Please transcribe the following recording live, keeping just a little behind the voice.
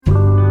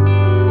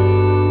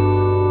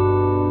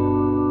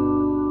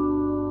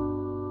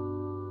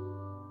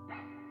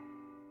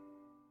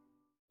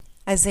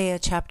Isaiah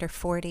chapter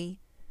 40.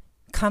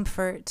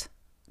 Comfort,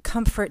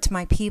 comfort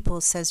my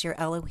people, says your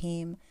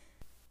Elohim.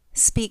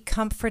 Speak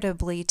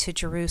comfortably to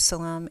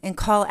Jerusalem and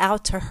call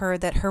out to her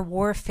that her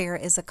warfare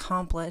is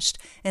accomplished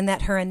and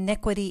that her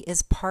iniquity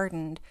is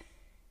pardoned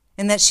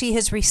and that she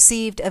has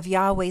received of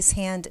Yahweh's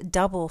hand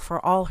double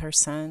for all her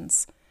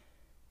sins.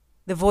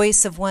 The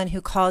voice of one who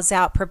calls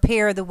out,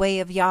 prepare the way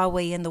of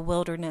Yahweh in the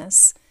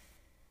wilderness.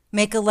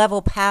 Make a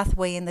level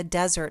pathway in the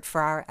desert for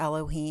our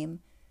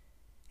Elohim.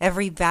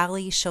 Every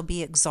valley shall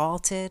be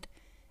exalted,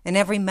 and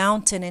every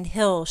mountain and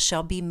hill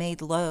shall be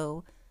made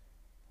low.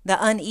 The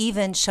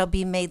uneven shall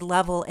be made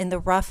level, and the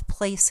rough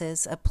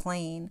places a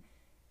plain.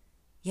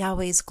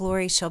 Yahweh's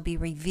glory shall be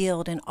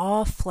revealed, and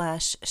all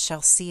flesh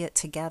shall see it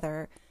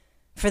together,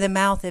 for the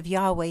mouth of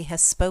Yahweh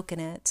has spoken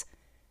it.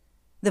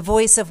 The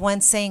voice of one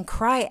saying,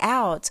 cry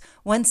out.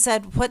 One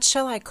said, what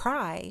shall I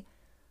cry?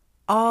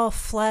 All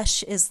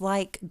flesh is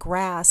like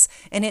grass,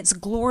 and its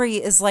glory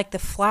is like the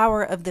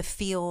flower of the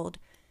field.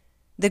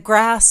 The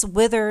grass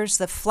withers,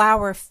 the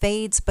flower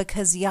fades,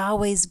 because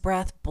Yahweh's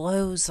breath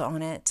blows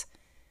on it.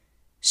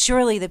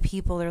 Surely the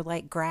people are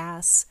like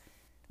grass.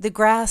 The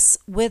grass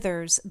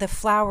withers, the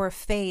flower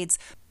fades,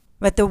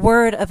 but the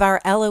word of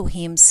our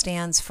Elohim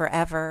stands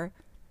forever.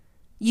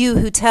 You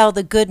who tell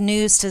the good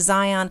news to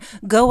Zion,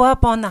 go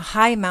up on the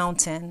high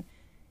mountain.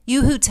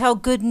 You who tell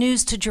good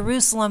news to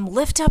Jerusalem,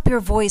 lift up your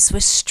voice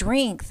with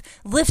strength.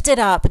 Lift it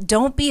up,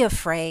 don't be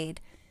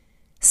afraid.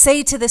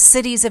 Say to the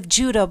cities of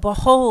Judah,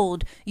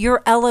 behold,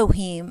 your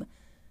Elohim.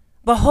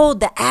 Behold,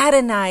 the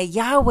Adonai,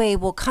 Yahweh,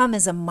 will come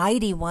as a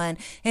mighty one,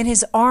 and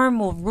his arm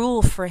will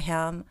rule for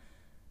him.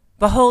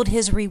 Behold,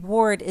 his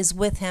reward is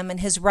with him, and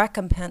his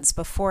recompense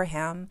before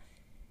him.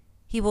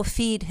 He will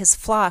feed his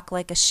flock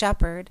like a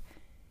shepherd.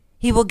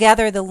 He will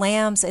gather the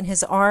lambs in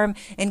his arm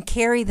and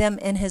carry them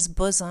in his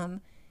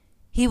bosom.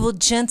 He will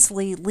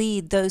gently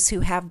lead those who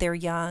have their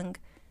young.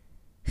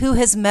 Who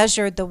has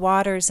measured the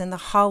waters in the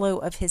hollow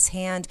of his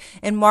hand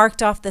and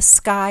marked off the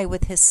sky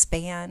with his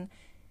span,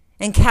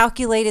 and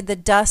calculated the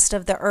dust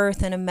of the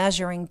earth in a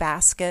measuring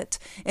basket,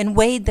 and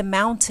weighed the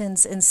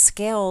mountains in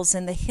scales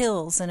and the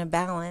hills in a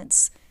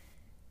balance?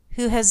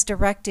 Who has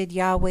directed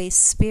Yahweh's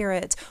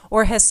spirit,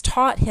 or has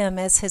taught him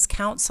as his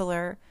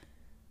counselor?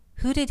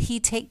 Who did he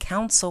take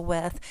counsel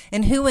with,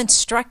 and who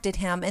instructed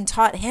him, and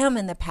taught him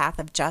in the path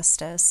of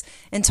justice,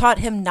 and taught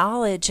him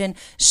knowledge, and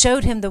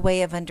showed him the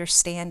way of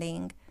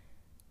understanding?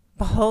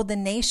 Behold, the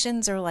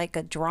nations are like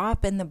a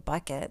drop in the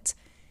bucket,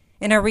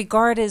 and are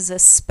regarded as a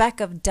speck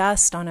of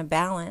dust on a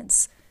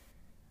balance.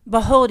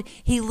 Behold,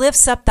 he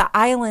lifts up the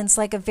islands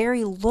like a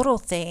very little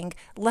thing.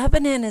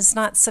 Lebanon is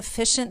not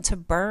sufficient to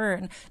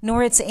burn,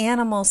 nor its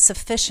animals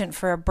sufficient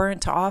for a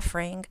burnt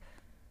offering.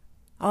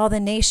 All the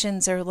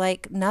nations are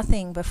like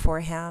nothing before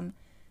him.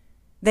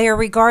 They are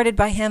regarded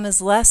by him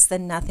as less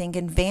than nothing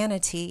and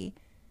vanity.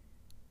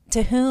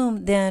 To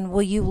whom, then,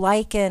 will you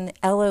liken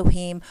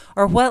Elohim,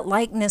 or what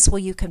likeness will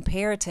you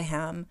compare to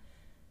him?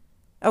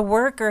 A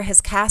worker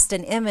has cast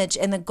an image,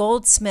 and the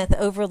goldsmith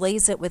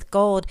overlays it with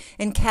gold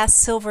and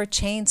casts silver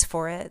chains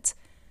for it.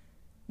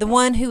 The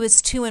one who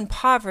is too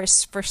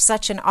impoverished for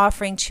such an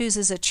offering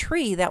chooses a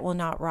tree that will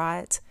not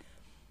rot.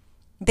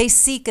 They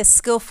seek a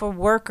skillful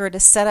worker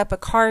to set up a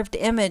carved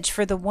image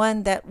for the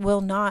one that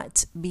will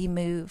not be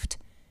moved.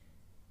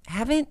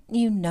 Haven't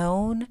you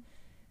known?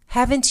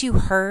 Haven't you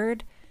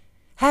heard?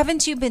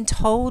 Haven't you been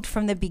told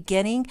from the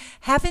beginning?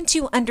 Haven't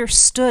you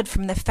understood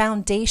from the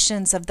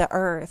foundations of the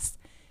earth?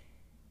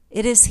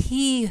 It is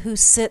he who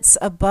sits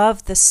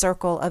above the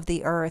circle of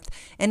the earth,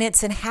 and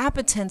its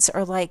inhabitants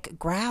are like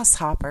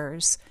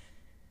grasshoppers,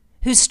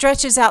 who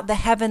stretches out the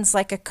heavens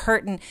like a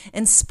curtain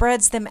and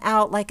spreads them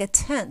out like a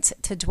tent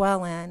to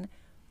dwell in,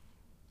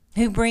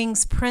 who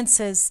brings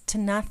princes to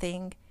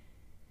nothing,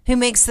 who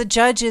makes the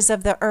judges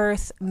of the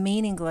earth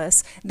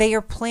meaningless. They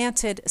are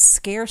planted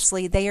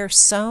scarcely, they are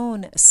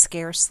sown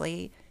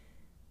scarcely.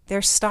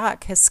 Their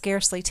stock has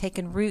scarcely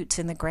taken root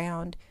in the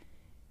ground.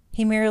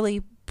 He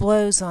merely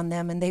blows on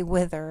them and they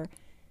wither,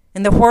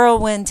 and the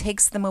whirlwind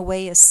takes them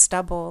away as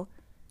stubble.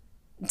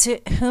 To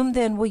whom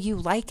then will you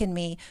liken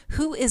me?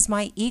 Who is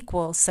my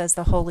equal, says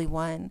the Holy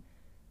One?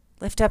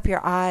 Lift up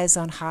your eyes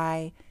on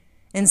high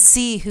and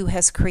see who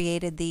has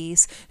created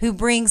these, who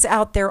brings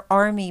out their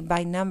army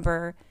by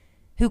number,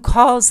 who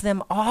calls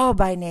them all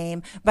by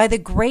name, by the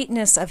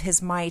greatness of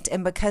his might,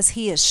 and because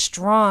he is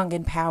strong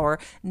in power,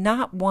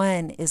 not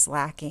one is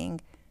lacking.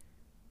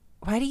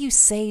 Why do you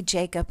say,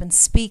 Jacob, and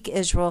speak,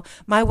 Israel,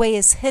 my way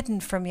is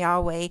hidden from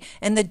Yahweh,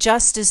 and the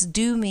justice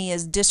due me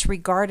is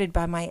disregarded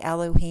by my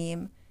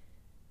Elohim?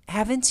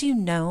 Haven't you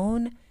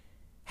known?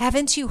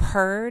 Haven't you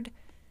heard?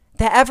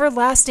 The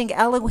everlasting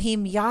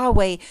Elohim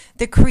Yahweh,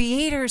 the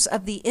creators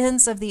of the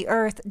ends of the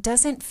earth,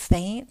 doesn't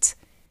faint.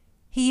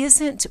 He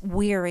isn't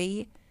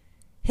weary.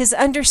 His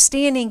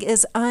understanding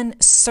is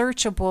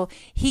unsearchable.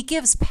 He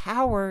gives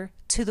power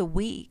to the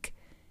weak.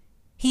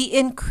 He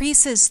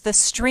increases the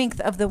strength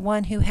of the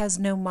one who has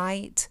no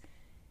might.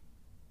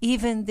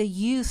 Even the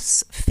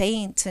youths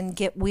faint and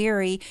get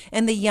weary,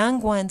 and the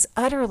young ones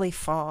utterly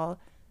fall.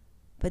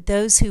 But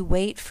those who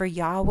wait for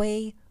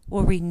Yahweh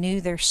will renew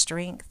their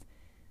strength.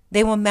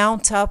 They will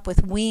mount up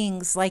with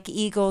wings like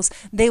eagles.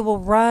 They will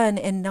run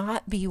and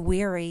not be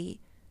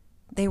weary.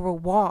 They will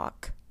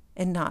walk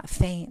and not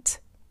faint.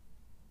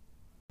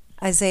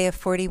 Isaiah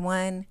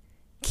 41.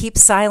 Keep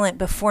silent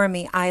before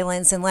me,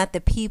 islands, and let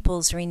the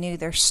peoples renew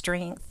their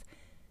strength.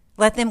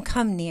 Let them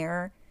come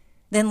near,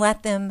 then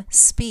let them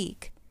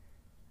speak.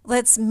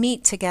 Let's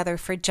meet together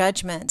for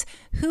judgment.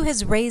 Who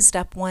has raised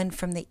up one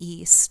from the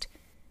east?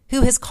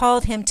 Who has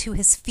called him to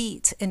his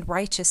feet in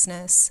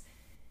righteousness?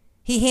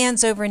 He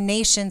hands over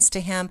nations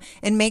to him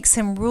and makes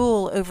him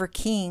rule over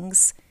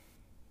kings.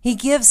 He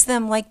gives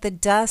them like the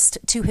dust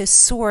to his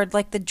sword,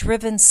 like the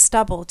driven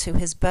stubble to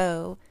his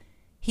bow.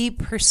 He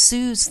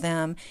pursues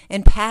them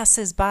and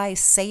passes by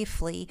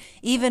safely,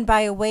 even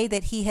by a way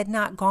that he had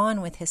not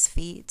gone with his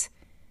feet.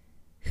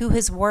 Who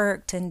has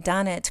worked and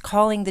done it,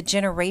 calling the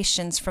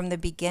generations from the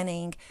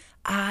beginning?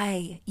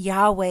 I,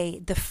 Yahweh,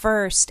 the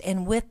first,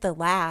 and with the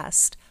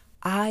last,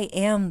 I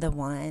am the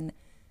one.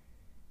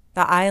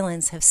 The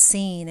islands have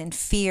seen and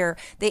fear.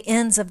 The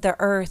ends of the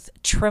earth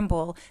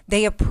tremble.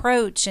 They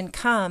approach and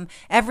come.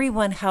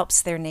 Everyone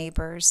helps their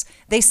neighbors.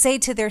 They say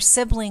to their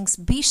siblings,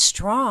 "Be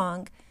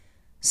strong."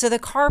 So the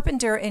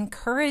carpenter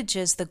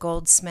encourages the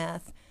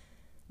goldsmith.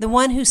 The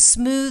one who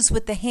smooths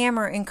with the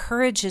hammer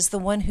encourages the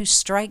one who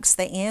strikes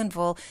the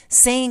anvil,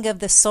 saying of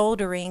the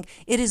soldering,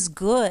 "It is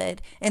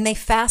good," and they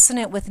fasten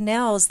it with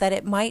nails that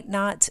it might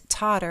not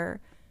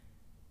totter.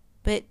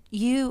 But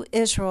you,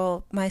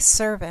 Israel, my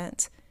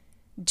servant,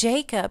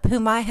 Jacob,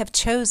 whom I have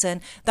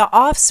chosen, the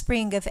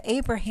offspring of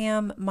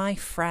Abraham, my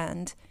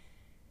friend,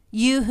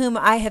 you whom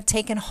I have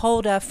taken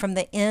hold of from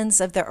the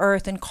ends of the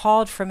earth and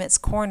called from its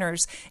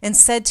corners, and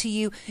said to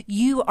you,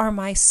 "You are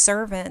my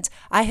servant.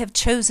 I have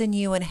chosen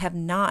you and have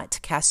not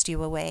cast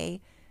you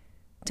away."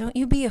 Don't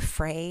you be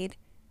afraid,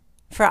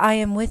 for I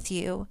am with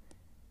you.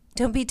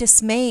 Don't be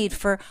dismayed,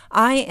 for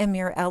I am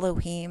your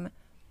Elohim.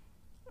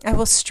 I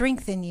will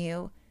strengthen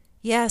you.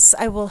 Yes,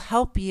 I will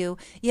help you.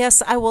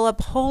 Yes, I will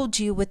uphold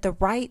you with the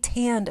right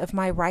hand of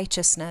my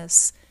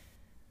righteousness.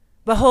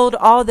 Behold,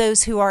 all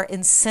those who are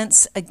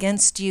incensed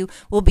against you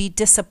will be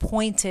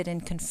disappointed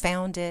and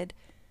confounded.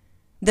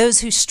 Those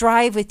who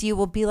strive with you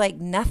will be like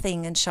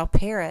nothing and shall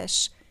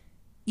perish.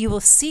 You will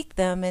seek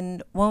them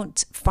and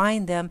won't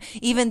find them,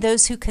 even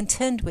those who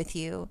contend with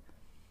you.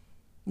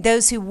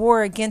 Those who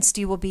war against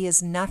you will be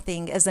as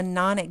nothing, as a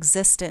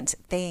non-existent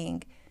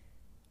thing.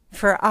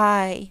 For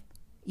I,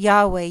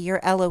 Yahweh,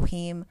 your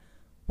Elohim,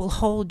 will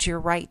hold your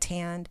right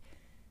hand,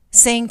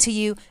 saying to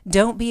you,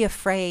 "Don't be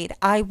afraid,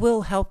 I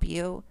will help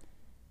you."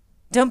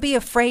 Don't be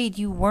afraid,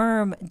 you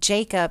worm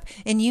Jacob,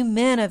 and you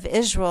men of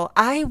Israel.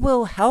 I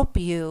will help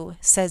you,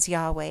 says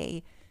Yahweh.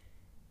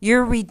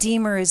 Your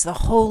Redeemer is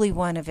the Holy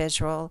One of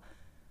Israel.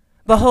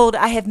 Behold,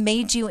 I have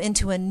made you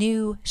into a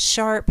new,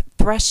 sharp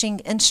threshing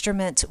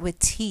instrument with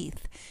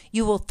teeth.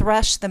 You will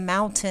thresh the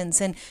mountains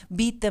and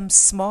beat them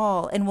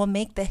small, and will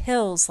make the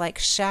hills like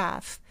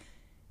chaff.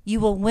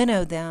 You will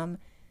winnow them,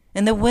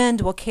 and the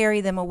wind will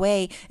carry them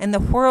away, and the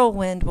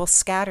whirlwind will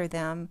scatter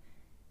them.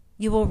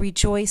 You will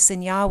rejoice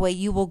in Yahweh.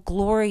 You will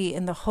glory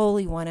in the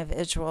Holy One of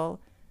Israel.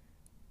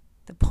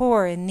 The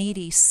poor and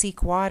needy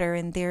seek water,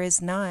 and there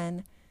is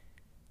none.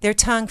 Their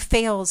tongue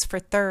fails for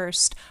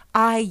thirst.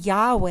 I,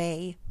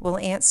 Yahweh, will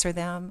answer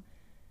them.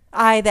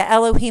 I, the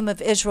Elohim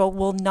of Israel,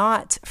 will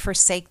not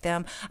forsake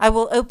them. I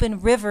will open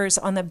rivers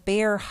on the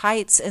bare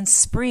heights and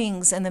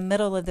springs in the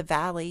middle of the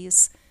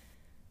valleys.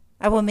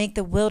 I will make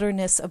the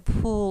wilderness a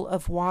pool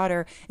of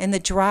water, and the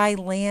dry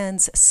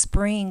lands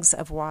springs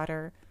of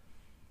water.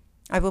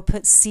 I will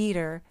put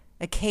cedar,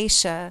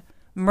 acacia,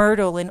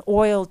 myrtle, and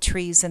oil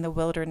trees in the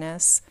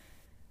wilderness.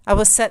 I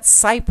will set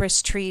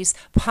cypress trees,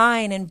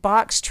 pine, and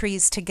box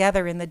trees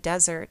together in the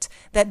desert,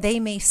 that they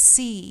may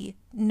see,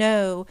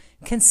 know,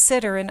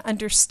 consider, and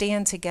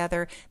understand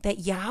together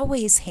that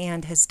Yahweh's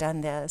hand has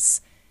done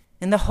this,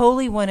 and the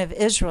Holy One of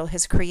Israel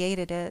has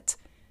created it.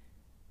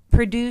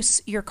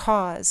 Produce your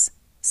cause,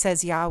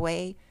 says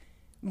Yahweh.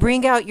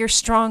 Bring out your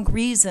strong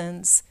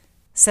reasons,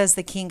 says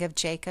the King of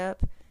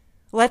Jacob.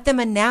 Let them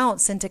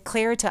announce and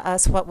declare to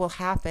us what will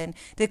happen.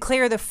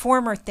 Declare the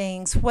former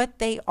things, what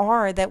they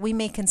are, that we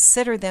may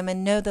consider them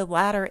and know the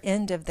latter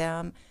end of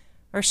them,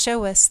 or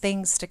show us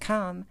things to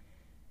come.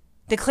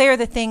 Declare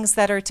the things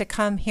that are to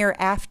come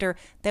hereafter,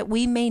 that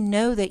we may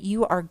know that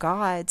you are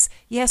gods.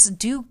 Yes,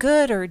 do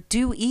good or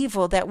do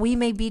evil, that we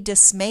may be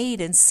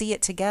dismayed and see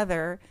it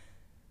together.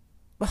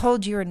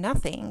 Behold, you are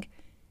nothing,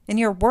 and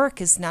your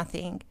work is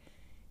nothing.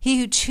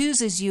 He who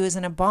chooses you is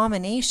an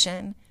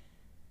abomination.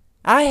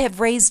 I have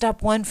raised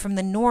up one from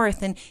the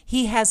north, and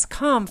he has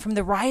come from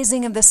the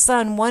rising of the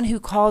sun, one who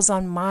calls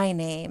on my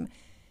name.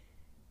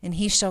 And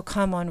he shall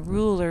come on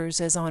rulers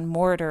as on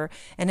mortar,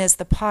 and as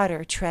the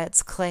potter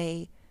treads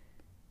clay.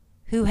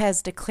 Who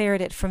has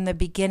declared it from the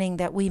beginning,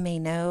 that we may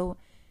know?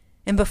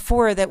 And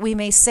before, that we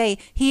may say,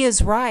 he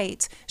is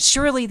right.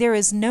 Surely there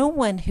is no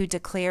one who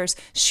declares.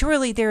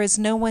 Surely there is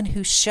no one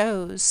who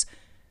shows.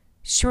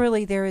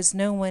 Surely there is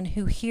no one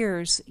who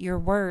hears your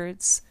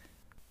words.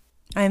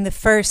 I am the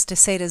first to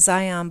say to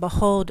Zion,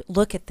 behold,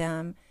 look at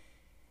them.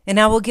 and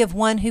I will give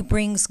one who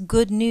brings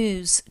good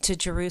news to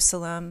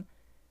Jerusalem.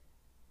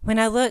 When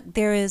I look,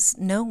 there is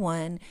no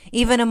one.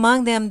 Even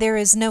among them there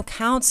is no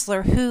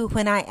counselor who,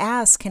 when I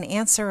ask, can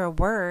answer a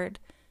word.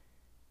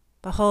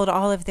 Behold,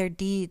 all of their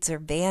deeds are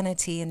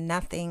vanity and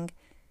nothing.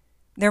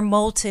 Their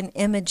molten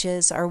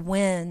images are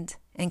wind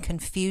and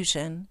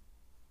confusion.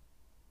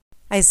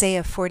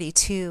 Isaiah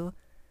 42.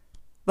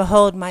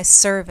 Behold, my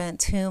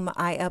servant whom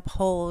I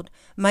uphold,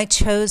 my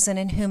chosen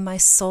in whom my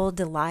soul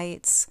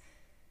delights.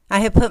 I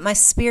have put my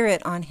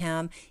spirit on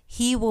him.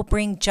 He will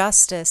bring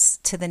justice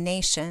to the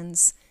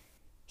nations.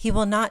 He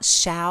will not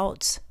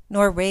shout,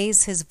 nor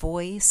raise his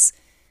voice,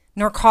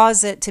 nor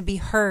cause it to be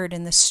heard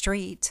in the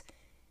street.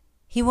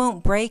 He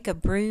won't break a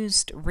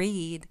bruised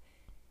reed.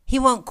 He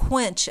won't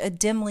quench a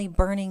dimly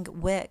burning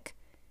wick.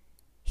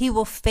 He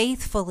will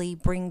faithfully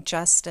bring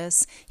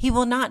justice. He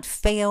will not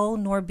fail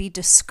nor be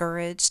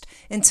discouraged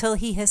until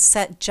he has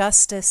set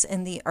justice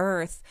in the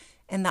earth,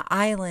 and the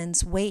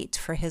islands wait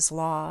for his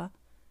law.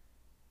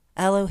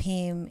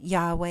 Elohim,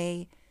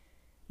 Yahweh,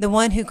 the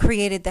one who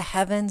created the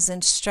heavens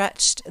and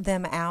stretched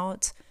them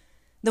out,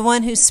 the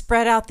one who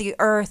spread out the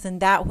earth and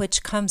that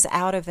which comes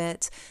out of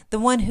it, the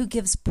one who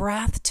gives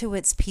breath to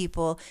its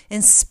people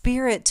and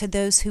spirit to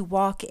those who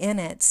walk in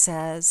it,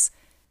 says,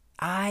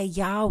 I,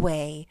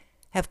 Yahweh,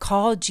 have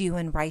called you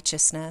in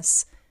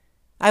righteousness.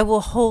 I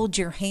will hold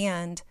your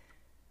hand.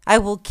 I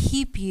will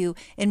keep you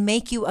and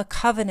make you a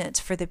covenant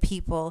for the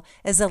people,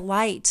 as a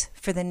light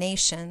for the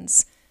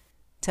nations,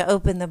 to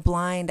open the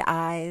blind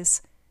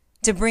eyes,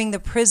 to bring the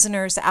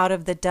prisoners out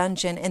of the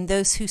dungeon and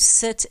those who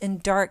sit in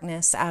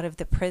darkness out of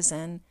the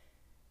prison.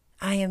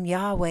 I am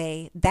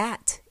Yahweh,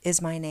 that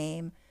is my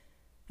name.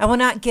 I will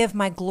not give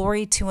my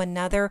glory to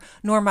another,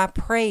 nor my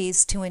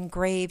praise to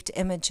engraved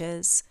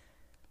images.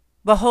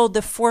 Behold,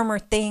 the former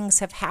things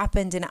have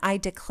happened, and I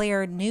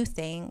declare new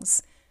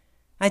things.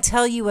 I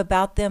tell you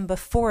about them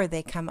before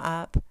they come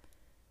up.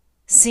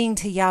 Sing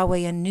to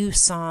Yahweh a new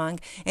song,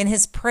 and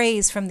his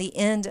praise from the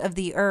end of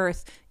the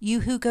earth,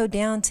 you who go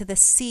down to the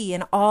sea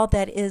and all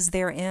that is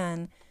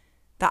therein,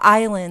 the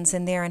islands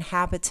and their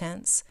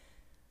inhabitants.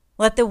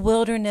 Let the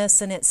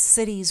wilderness and its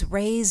cities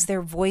raise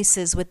their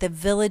voices with the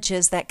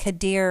villages that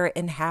Kedar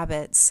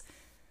inhabits.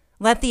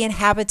 Let the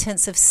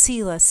inhabitants of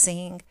Selah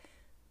sing.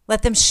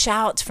 Let them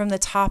shout from the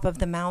top of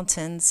the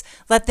mountains.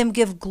 Let them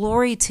give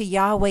glory to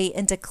Yahweh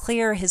and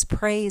declare his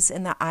praise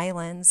in the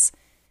islands.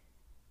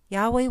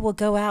 Yahweh will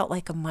go out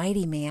like a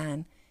mighty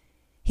man.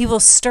 He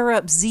will stir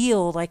up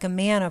zeal like a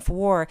man of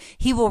war.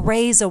 He will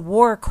raise a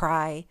war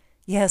cry.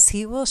 Yes,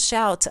 he will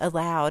shout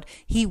aloud.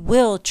 He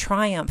will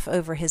triumph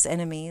over his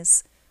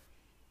enemies.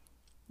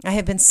 I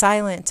have been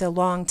silent a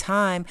long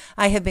time.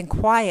 I have been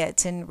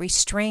quiet and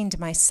restrained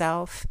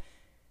myself.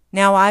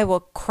 Now I will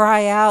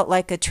cry out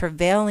like a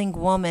travailing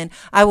woman.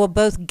 I will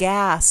both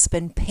gasp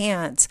and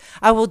pant.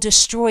 I will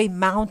destroy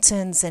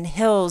mountains and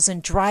hills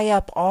and dry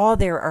up all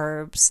their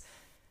herbs.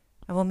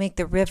 I will make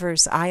the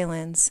rivers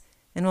islands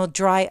and will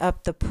dry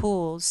up the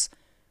pools.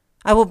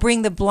 I will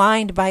bring the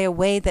blind by a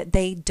way that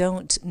they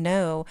don't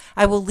know.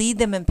 I will lead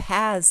them in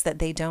paths that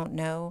they don't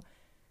know.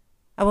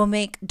 I will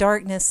make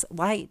darkness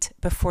light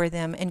before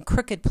them and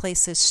crooked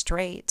places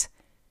straight.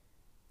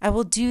 I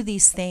will do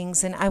these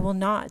things, and I will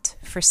not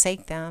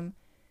forsake them.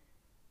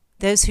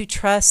 Those who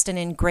trust in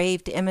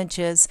engraved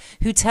images,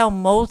 who tell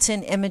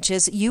molten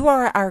images, you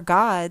are our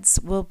gods,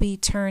 will be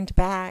turned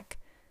back.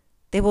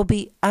 They will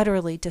be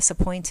utterly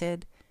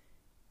disappointed.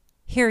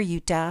 Hear, you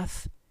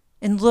deaf,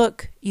 and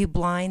look, you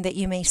blind, that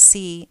you may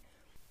see.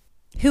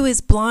 Who is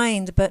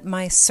blind but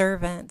my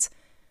servant?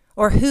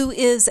 Or who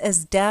is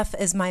as deaf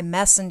as my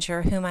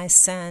messenger whom I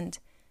send?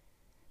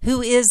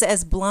 Who is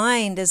as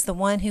blind as the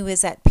one who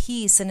is at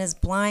peace, and as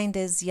blind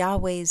as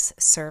Yahweh's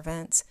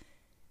servant?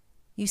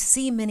 You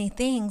see many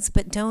things,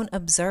 but don't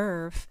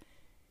observe.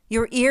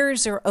 Your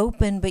ears are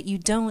open, but you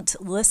don't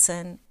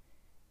listen.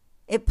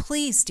 It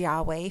pleased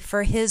Yahweh,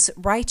 for his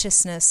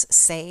righteousness'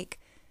 sake,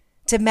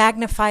 to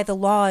magnify the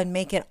law and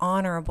make it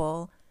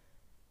honorable.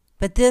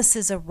 But this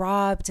is a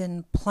robbed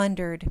and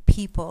plundered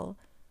people.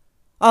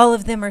 All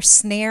of them are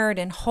snared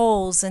in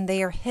holes, and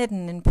they are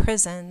hidden in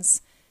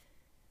prisons.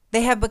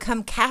 They have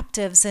become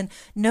captives, and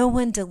no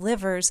one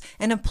delivers,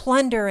 and a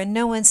plunder, and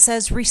no one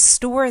says,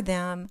 restore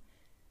them.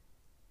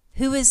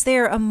 Who is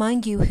there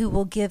among you who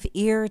will give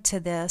ear to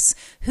this,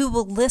 who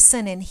will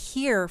listen and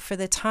hear for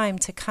the time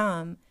to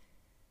come?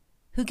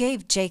 Who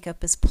gave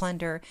Jacob as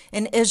plunder,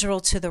 and Israel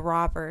to the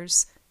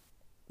robbers?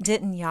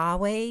 Didn't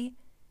Yahweh?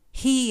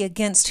 He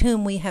against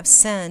whom we have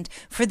sinned,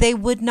 for they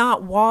would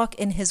not walk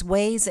in his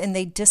ways, and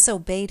they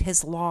disobeyed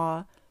his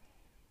law.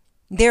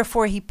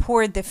 Therefore he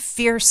poured the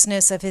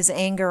fierceness of his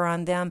anger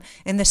on them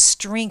and the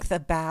strength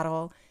of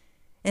battle,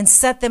 and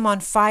set them on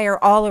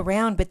fire all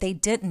around, but they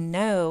didn't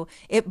know.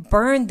 It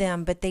burned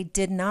them, but they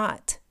did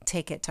not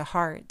take it to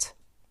heart.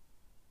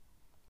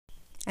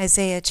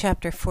 Isaiah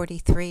chapter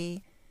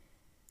 43.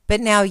 But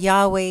now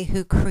Yahweh,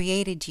 who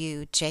created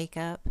you,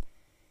 Jacob,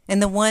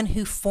 and the one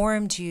who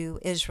formed you,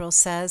 Israel,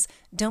 says,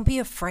 don't be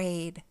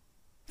afraid,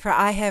 for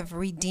I have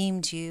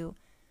redeemed you.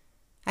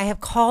 I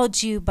have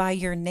called you by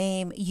your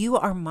name. You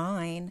are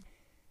mine.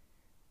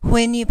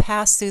 When you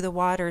pass through the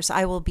waters,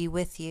 I will be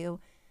with you,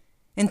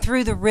 and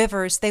through the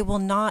rivers, they will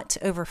not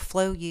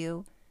overflow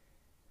you.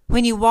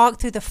 When you walk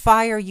through the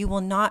fire, you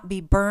will not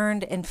be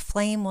burned, and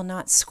flame will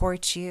not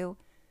scorch you.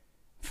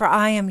 For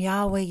I am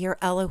Yahweh, your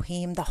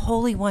Elohim, the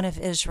Holy One of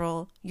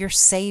Israel, your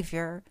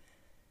Savior.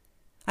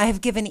 I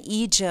have given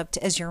Egypt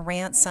as your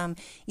ransom,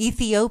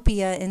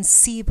 Ethiopia and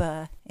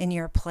Seba in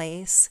your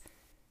place.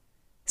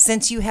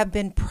 Since you have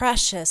been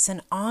precious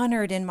and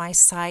honored in my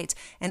sight,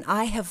 and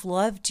I have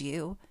loved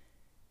you,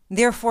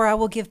 therefore I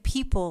will give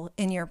people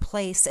in your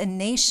place and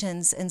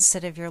nations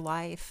instead of your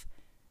life.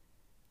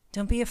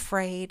 Don't be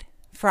afraid,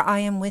 for I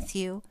am with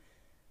you.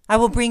 I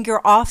will bring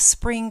your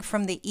offspring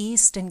from the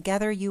east and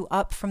gather you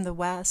up from the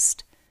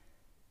west.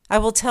 I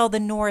will tell the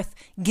north,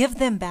 give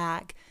them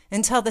back,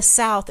 and tell the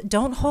south,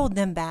 don't hold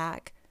them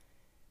back.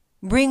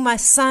 Bring my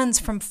sons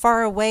from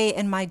far away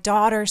and my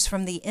daughters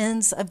from the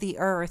ends of the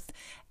earth,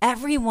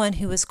 everyone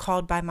who is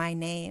called by my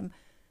name,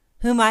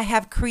 whom I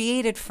have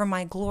created for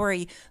my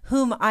glory,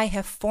 whom I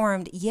have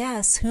formed,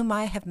 yes, whom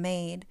I have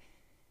made.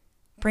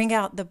 Bring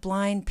out the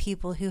blind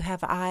people who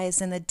have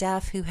eyes and the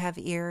deaf who have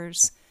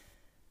ears.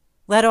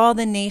 Let all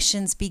the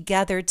nations be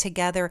gathered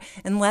together,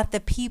 and let the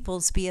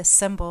peoples be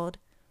assembled.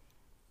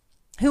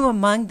 Who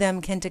among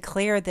them can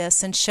declare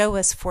this and show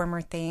us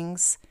former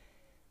things?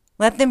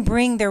 Let them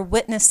bring their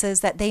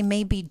witnesses that they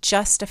may be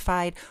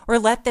justified, or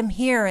let them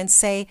hear and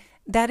say,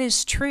 that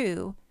is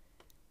true.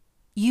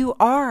 You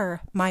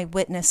are my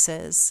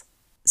witnesses,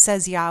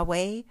 says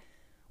Yahweh,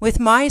 with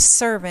my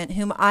servant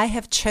whom I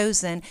have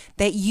chosen,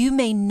 that you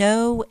may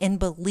know and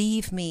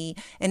believe me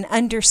and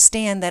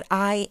understand that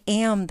I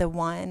am the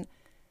one.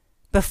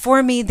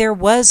 Before me there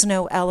was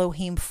no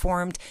Elohim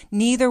formed,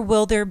 neither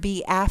will there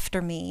be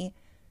after me.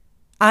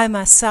 I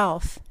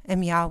myself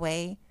am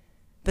Yahweh.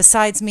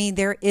 Besides me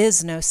there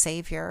is no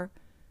Savior.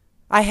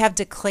 I have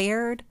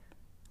declared,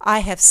 I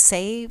have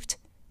saved,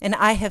 and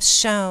I have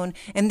shown,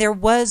 and there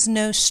was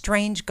no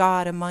strange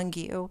God among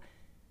you.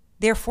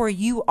 Therefore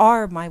you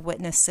are my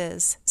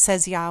witnesses,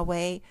 says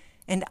Yahweh,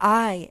 and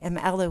I am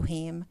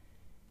Elohim.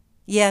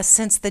 Yes,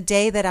 since the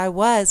day that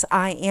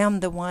I am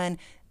the one.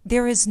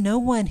 There is no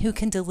one who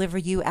can deliver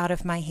you out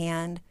of my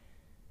hand.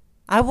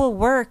 I will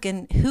work,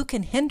 and who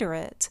can hinder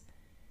it?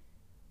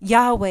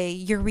 Yahweh,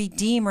 your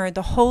Redeemer,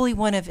 the Holy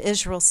One of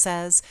Israel,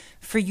 says,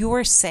 for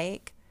your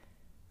sake,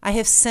 I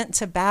have sent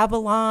to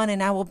Babylon,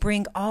 and I will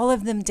bring all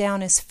of them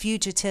down as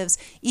fugitives,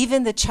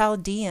 even the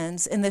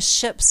Chaldeans, in the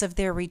ships of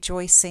their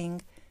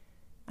rejoicing.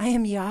 I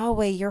am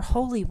Yahweh, your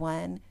Holy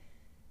One,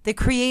 the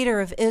Creator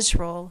of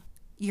Israel,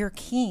 your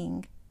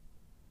King.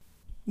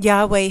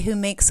 Yahweh, who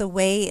makes a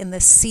way in the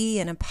sea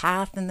and a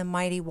path in the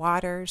mighty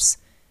waters,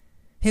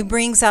 who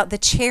brings out the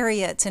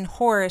chariot and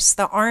horse,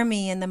 the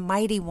army and the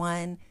mighty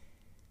one.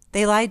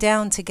 They lie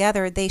down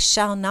together, they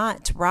shall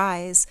not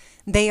rise.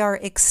 They are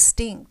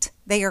extinct,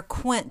 they are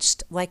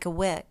quenched like a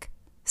wick.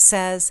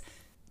 Says,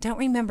 don't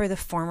remember the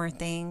former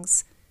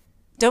things.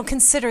 Don't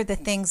consider the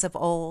things of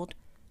old.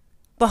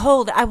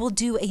 Behold, I will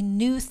do a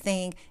new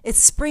thing. It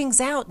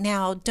springs out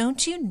now.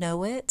 Don't you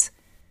know it?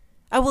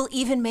 I will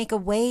even make a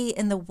way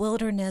in the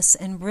wilderness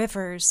and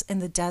rivers in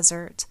the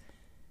desert.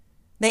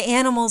 The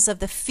animals of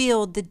the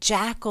field, the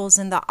jackals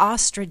and the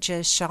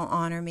ostriches shall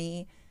honor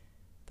me,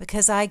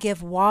 because I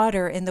give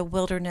water in the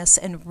wilderness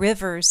and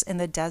rivers in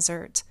the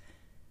desert.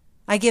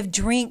 I give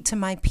drink to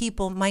my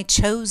people, my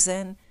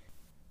chosen,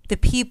 the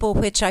people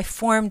which I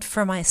formed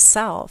for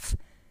myself,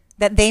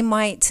 that they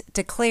might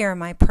declare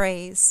my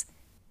praise.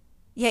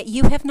 Yet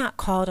you have not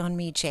called on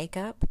me,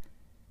 Jacob,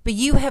 but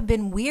you have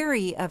been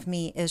weary of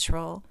me,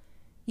 Israel.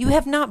 You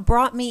have not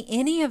brought me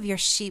any of your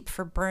sheep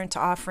for burnt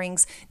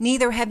offerings,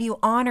 neither have you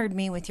honored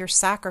me with your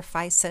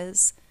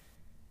sacrifices.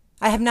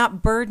 I have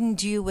not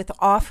burdened you with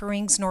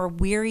offerings, nor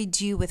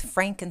wearied you with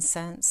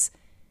frankincense.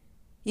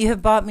 You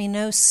have bought me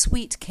no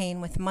sweet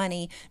cane with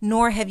money,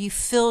 nor have you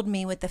filled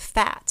me with the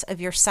fat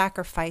of your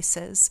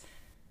sacrifices.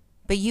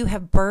 But you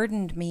have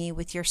burdened me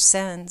with your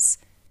sins.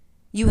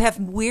 You have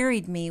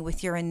wearied me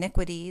with your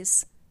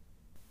iniquities.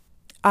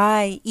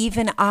 I,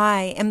 even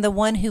I, am the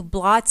one who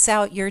blots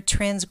out your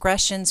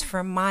transgressions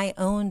for my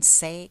own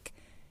sake,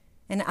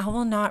 and I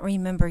will not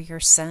remember your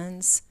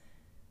sins.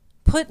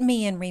 Put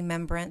me in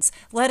remembrance.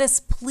 Let us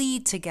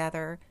plead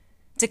together.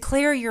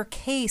 Declare your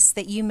case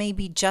that you may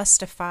be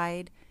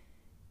justified.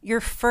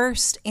 Your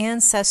first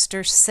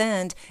ancestors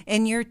sinned,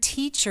 and your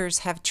teachers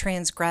have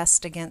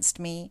transgressed against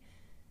me.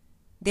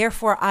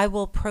 Therefore I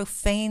will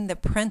profane the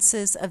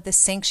princes of the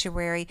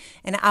sanctuary,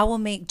 and I will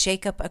make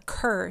Jacob a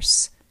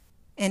curse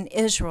and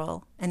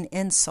Israel an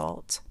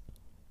insult.